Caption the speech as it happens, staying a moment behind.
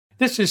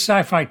This is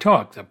Sci-Fi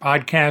Talk, the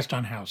podcast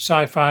on how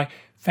sci-fi,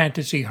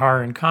 fantasy,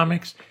 horror, and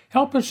comics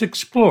help us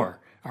explore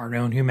our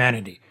own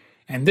humanity.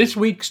 And this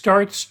week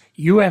starts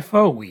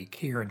UFO Week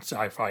here in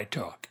Sci-Fi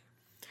Talk.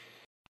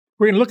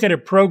 We're going to look at a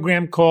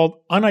program called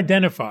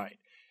Unidentified,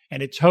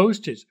 and its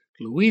host is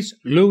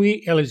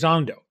Louie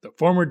Elizondo, the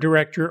former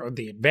director of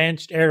the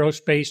Advanced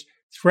Aerospace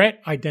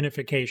Threat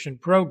Identification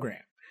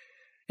Program.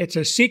 It's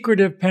a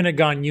secretive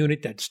Pentagon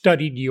unit that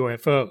studied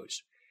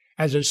UFOs.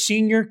 As a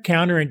senior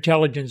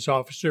counterintelligence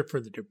officer for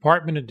the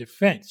Department of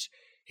Defense,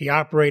 he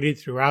operated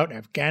throughout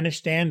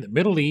Afghanistan, the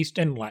Middle East,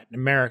 and Latin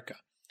America.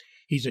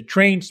 He's a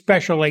trained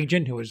special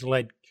agent who has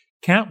led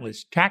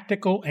countless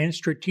tactical and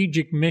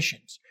strategic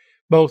missions,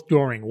 both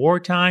during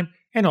wartime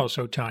and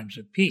also times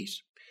of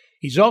peace.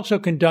 He's also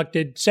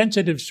conducted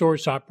sensitive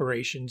source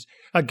operations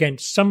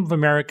against some of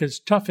America's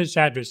toughest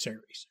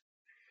adversaries.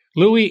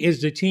 Louie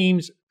is the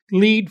team's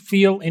lead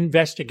field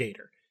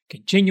investigator,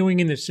 continuing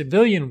in the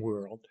civilian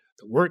world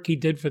the work he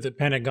did for the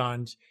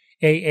Pentagon's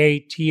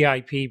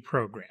AATIP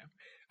program.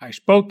 I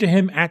spoke to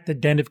him at the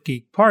Den of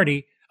Geek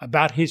party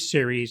about his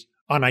series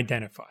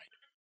Unidentified.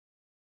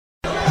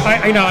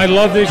 I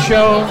love this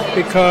show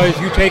because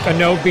you take a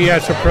no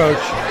BS approach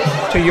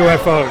to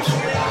UFOs.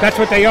 That's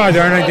what they are.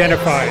 They're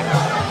unidentified.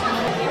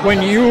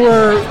 When you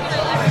were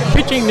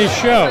pitching this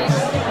show,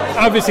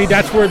 obviously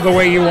that's where the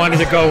way you wanted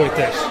to go with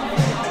this.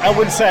 I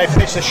wouldn't say I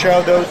pitched the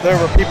show. There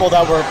were people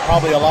that were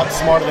probably a lot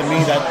smarter than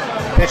me that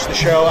pitched the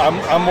show.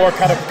 I'm more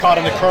kind of caught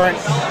in the current,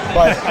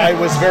 but I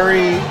was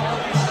very,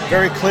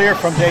 very clear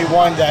from day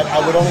one that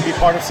I would only be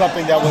part of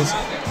something that was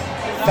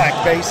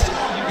fact-based.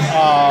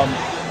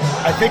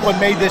 I think what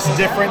made this show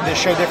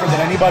different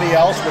than anybody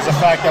else, was the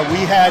fact that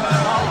we had,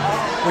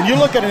 when you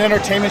look at an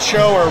entertainment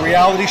show or a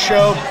reality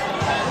show,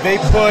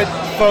 they put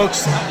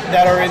folks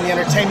that are in the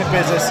entertainment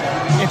business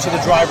into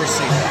the driver's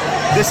seat.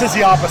 This is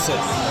the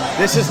opposite.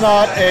 This is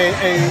not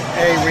a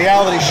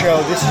reality show.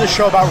 This is a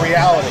show about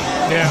reality.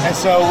 Yeah. And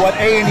so what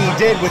A&E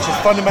did, which is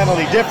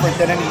fundamentally different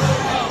than any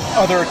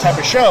other type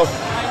of show,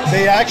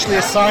 they actually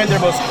assigned their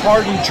most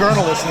hardened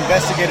journalists,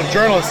 investigative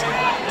journalists,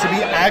 to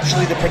be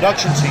actually the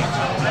production team.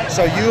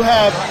 So you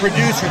have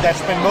producers that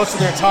spend most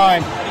of their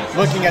time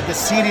looking at the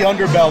seedy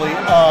underbelly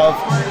of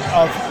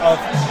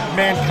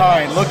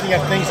mankind, looking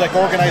at things like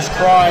organized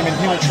crime and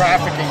human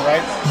trafficking,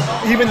 right?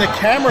 Even the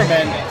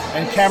cameramen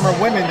and camera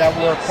women that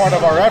were part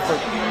of our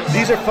effort,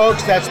 these are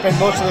folks that spend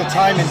most of their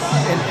time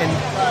in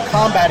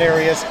combat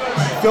areas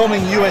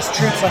filming U.S.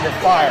 troops under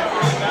fire.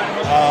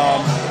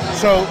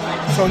 So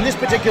in this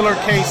particular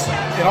case,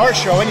 in our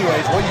show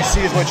anyways, what you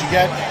see is what you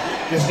get.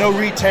 There's no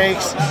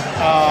retakes,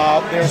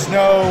 there's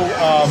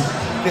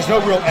no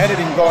real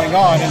editing going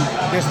on, and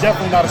there's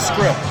definitely not a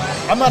script.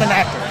 I'm not an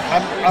actor.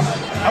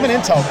 I'm an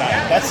intel guy.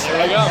 I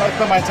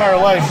spent my entire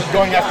life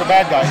going after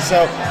bad guys,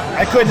 so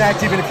I couldn't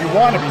act even if you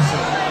wanted me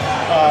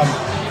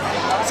to.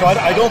 So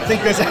I don't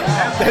think there's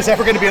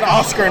ever going to be an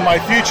Oscar in my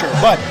future.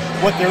 But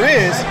what there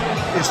is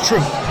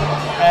truth,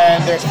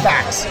 and there's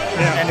facts.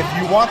 Yeah. And if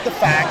you want the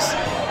facts,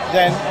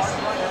 then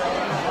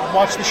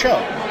watch the show.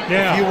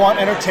 Yeah. If you want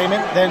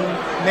entertainment, then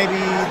maybe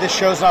this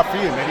show's not for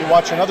you. Maybe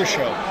watch another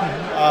show.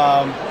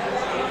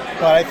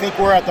 But I think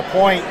we're at the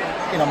point,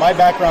 my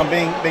background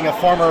being a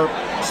former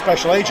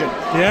special agent,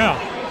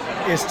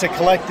 is to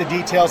collect the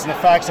details and the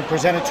facts and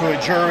present it to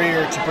a jury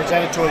or to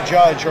present it to a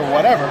judge or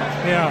whatever.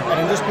 Yeah.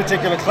 And in this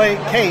particular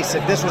case,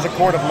 if this was a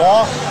court of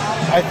law,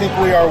 I think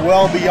we are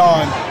well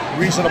beyond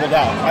reasonable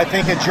doubt. I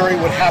think a jury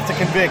would have to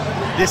convict.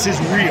 This is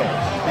real.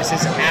 This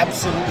is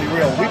absolutely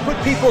real. We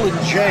put people in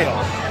jail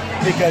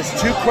because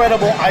two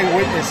credible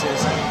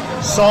eyewitnesses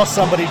saw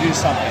somebody do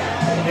something.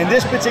 In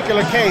this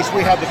particular case,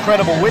 we have the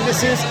credible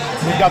witnesses,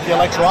 we've got the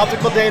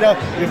electro-optical data,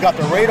 we've got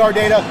the radar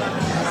data,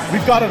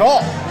 we've got it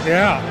all.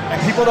 Yeah.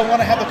 And people don't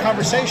want to have the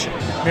conversation.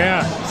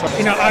 Yeah. So,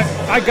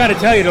 I got to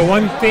tell you, the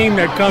one theme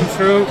that comes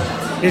through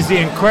is the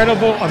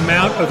incredible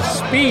amount of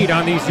speed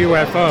on these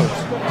UFOs.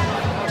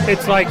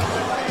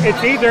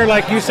 It's either,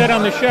 like you said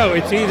on the show,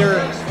 it's either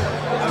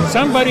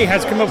somebody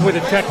has come up with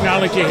a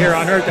technology here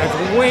on Earth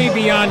that's way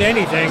beyond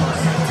anything,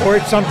 or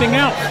it's something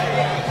else.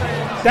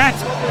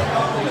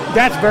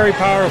 That's very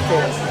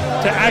powerful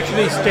to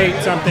actually state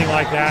something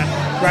like that,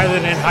 rather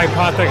than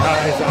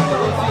hypothesize on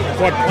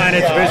what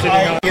planet's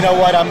visiting. You know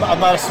what? I'm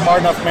not a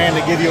smart enough man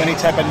to give you any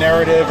type of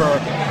narrative or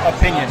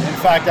opinion. In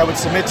fact, I would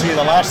submit to you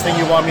the last thing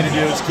you want me to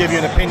do is give you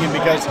an opinion,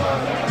 because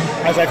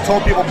as I've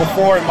told people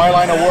before in my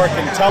line of work,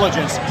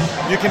 intelligence,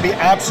 you can be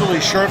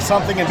absolutely sure of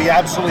something and be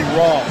absolutely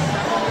wrong.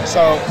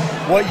 So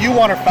what you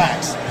want are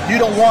facts. You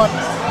don't want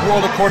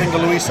world according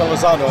to Louie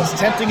Elizondo. As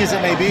tempting as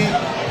it may be,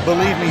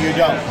 believe me, you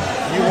don't.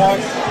 You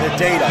want the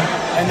data,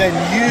 and then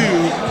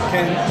you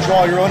can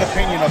draw your own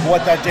opinion of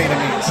what that data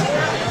means.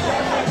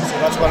 So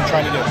that's what I'm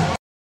trying to do.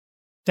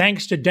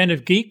 Thanks to Den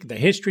of Geek, the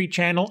History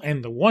Channel,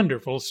 and the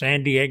wonderful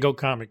San Diego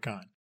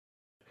Comic-Con.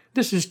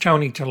 This is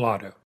Tony Tellado.